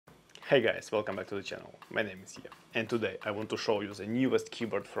Hey guys, welcome back to the channel. My name is Yev, and today I want to show you the newest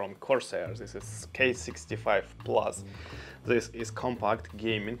keyboard from Corsair. This is K65 Plus. This is compact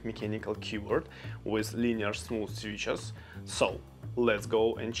gaming mechanical keyboard with linear smooth switches. So let's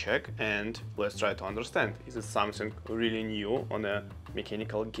go and check and let's try to understand, is it something really new on a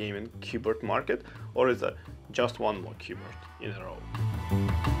mechanical gaming keyboard market, or is it just one more keyboard in a row?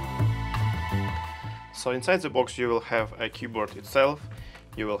 So inside the box you will have a keyboard itself.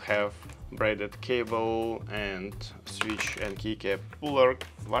 You will have braided cable and switch and keycap puller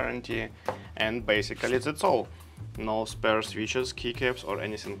warranty, and basically that's all. No spare switches, keycaps or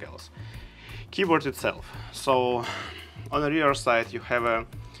anything else. Keyboard itself. So on the rear side you have a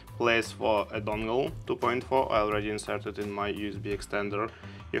place for a dongle 2.4. I already inserted in my USB extender.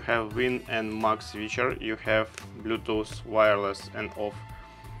 You have Win and Max switcher. You have Bluetooth wireless and off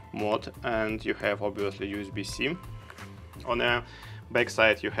mode, and you have obviously USB-C. On the back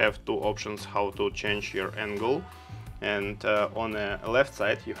side you have two options how to change your angle, and on the left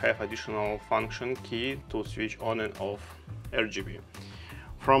side you have additional function key to switch on and off RGB.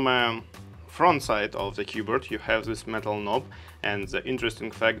 From a front side of the keyboard you have this metal knob, and the interesting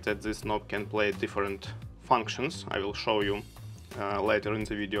fact that this knob can play different functions. I will show you later in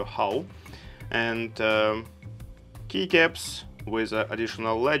the video how. And keycaps with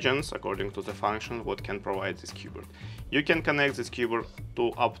additional legends according to the function what can provide this keyboard. You can connect this keyboard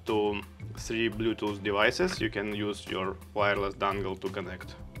to up to 3 Bluetooth devices. You can use your wireless dongle to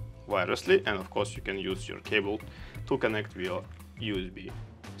connect wirelessly, and of course you can use your cable to connect via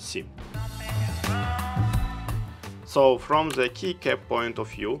USB-C. So from the keycap point of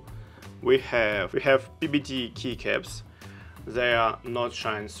view, we have PBT keycaps. They are not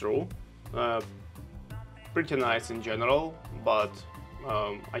shine through. Pretty nice in general, but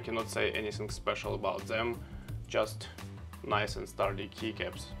I cannot say anything special about them, just nice and sturdy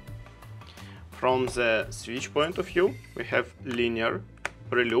keycaps. From the switch point of view, we have linear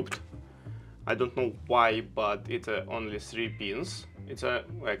pre-looped. I don't know why, but it's only 3 pins. It's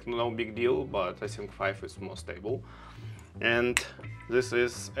like no big deal, but I think 5 is more stable. And this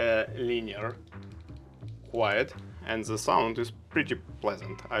is a linear quiet, and the sound is pretty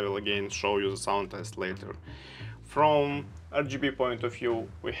pleasant. I will again show you the sound test later. From RGB point of view,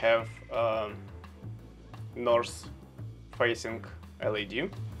 we have north facing LED,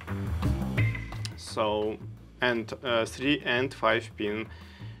 so, and 3 and 5 pin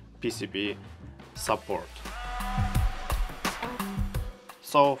PCB support.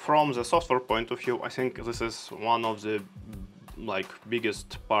 So from the software point of view, I think this is one of the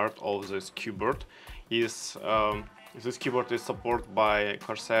biggest part of this keyboard. Is this keyboard is supported by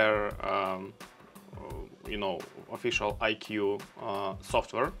Corsair official IQ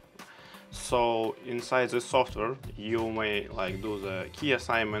software. So inside the software you may do the key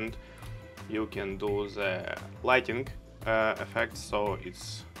assignment, you can do the lighting effects, so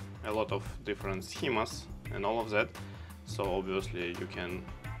it's a lot of different schemas and all of that. So obviously you can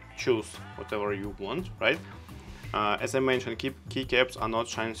choose whatever you want, right? As I mentioned, keycaps are not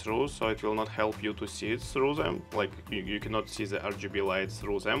shine through, so it will not help you to see it through them. You cannot see the RGB lights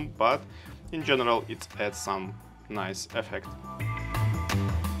through them, but in general it adds some nice effect.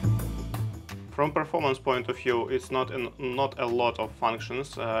 From performance point of view, it's not a lot of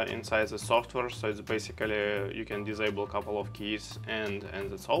functions inside the software, so it's basically you can disable a couple of keys and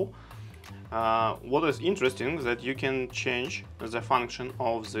that's all. What is interesting is that you can change the function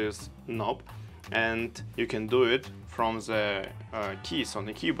of this knob, and you can do it from the keys on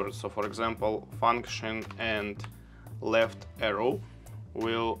the keyboard. So for example, function and left arrow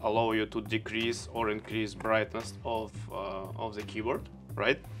will allow you to decrease or increase brightness of the keyboard,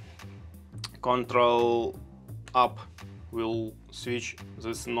 right? Control up will switch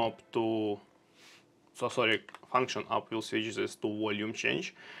this knob to, function up will switch this to volume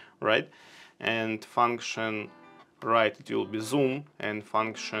change, right? And function right, it will be zoom, and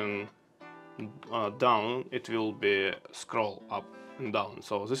function down, it will be scroll up and down.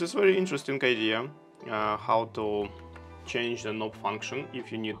 So this is very interesting idea, how to change the knob function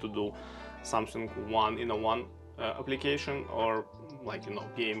if you need to do something in one application, or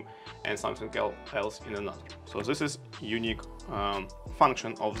game and something else in another. So this is unique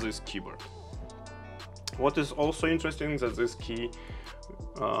function of this keyboard. What is also interesting is that this key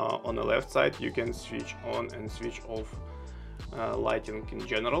on the left side you can switch on and switch off lighting in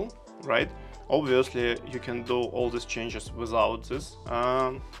general, right? Obviously you can do all these changes without this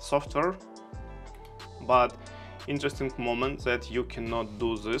software, but interesting moment that you cannot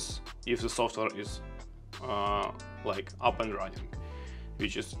do this if the software is up and running,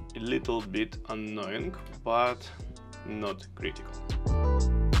 which is a little bit annoying, but not critical.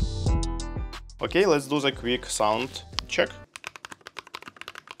 Okay, let's do the quick sound check.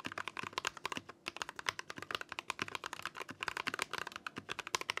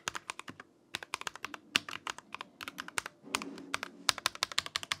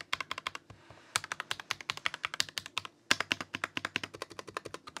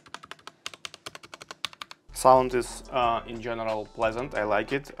 Sound is in general pleasant. I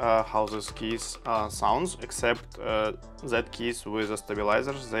like it how this keys sounds, except that keys with the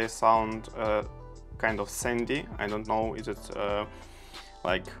stabilizers, they sound kind of sandy. I don't know, is it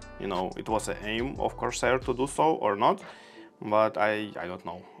like, you know, it was an aim of Corsair to do so or not, but I don't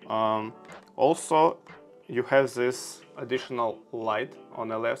know. Also, you have this additional light on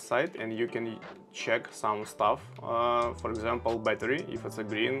the left side, and you can check some stuff. For example, battery. If it's a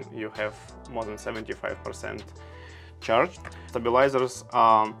green, you have more than 75% charged. Stabilizers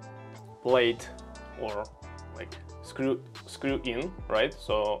are plate or like screw in, right?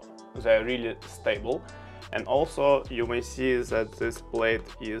 So they're really stable. And also you may see that this plate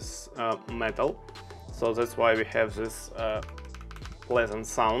is metal, so that's why we have this pleasant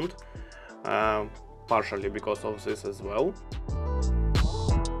sound. Partially because of this as well.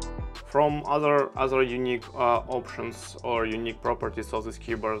 From other unique options or unique properties of this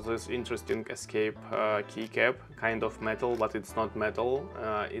keyboard, this interesting escape keycap, kind of metal, but it's not metal.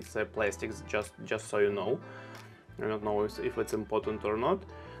 It's a plastic, just so you know. I don't know if it's important or not.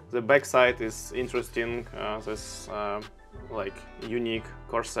 The back side is interesting. This like unique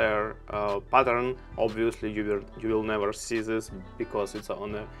Corsair pattern. Obviously, you will never see this because it's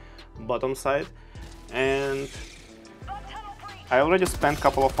on the bottom side. And I already spent a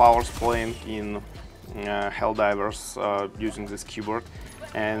couple of hours playing in Helldivers using this keyboard,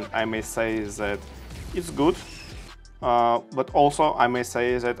 and I may say that it's good, but also I may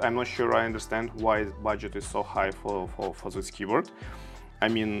say that I'm not sure I understand why the budget is so high for this keyboard. I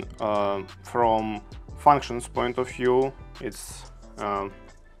mean, from functions point of view, it's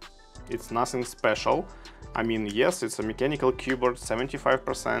nothing special. I mean, yes, it's a mechanical keyboard,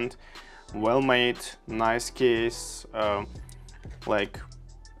 75%. Well-made, nice case, like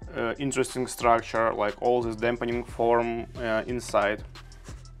interesting structure, like all this dampening form inside,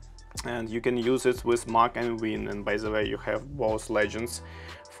 and you can use it with Mac and Win. And by the way, you have both legends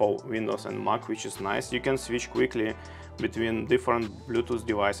for Windows and Mac, which is nice. You can switch quickly between different Bluetooth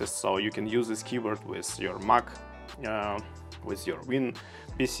devices, so you can use this keyboard with your Mac, with your Win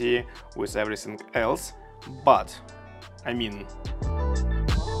PC, with everything else. But I mean,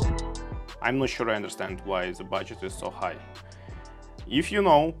 I'm not sure I understand why the budget is so high. If you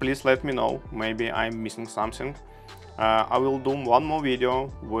know, please let me know. Maybe I'm missing something. I will do one more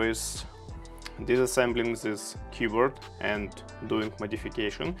video with disassembling this keyboard and doing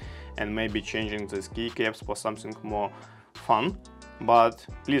modification, and maybe changing these keycaps for something more fun. But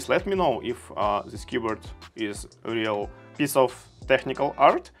please let me know if this keyboard is a real piece of technical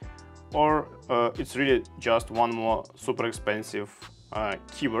art, or it's really just one more super expensive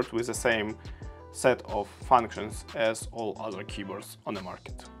keyboard with the same set of functions as all other keyboards on the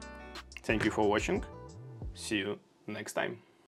market. Thank you for watching. See you next time.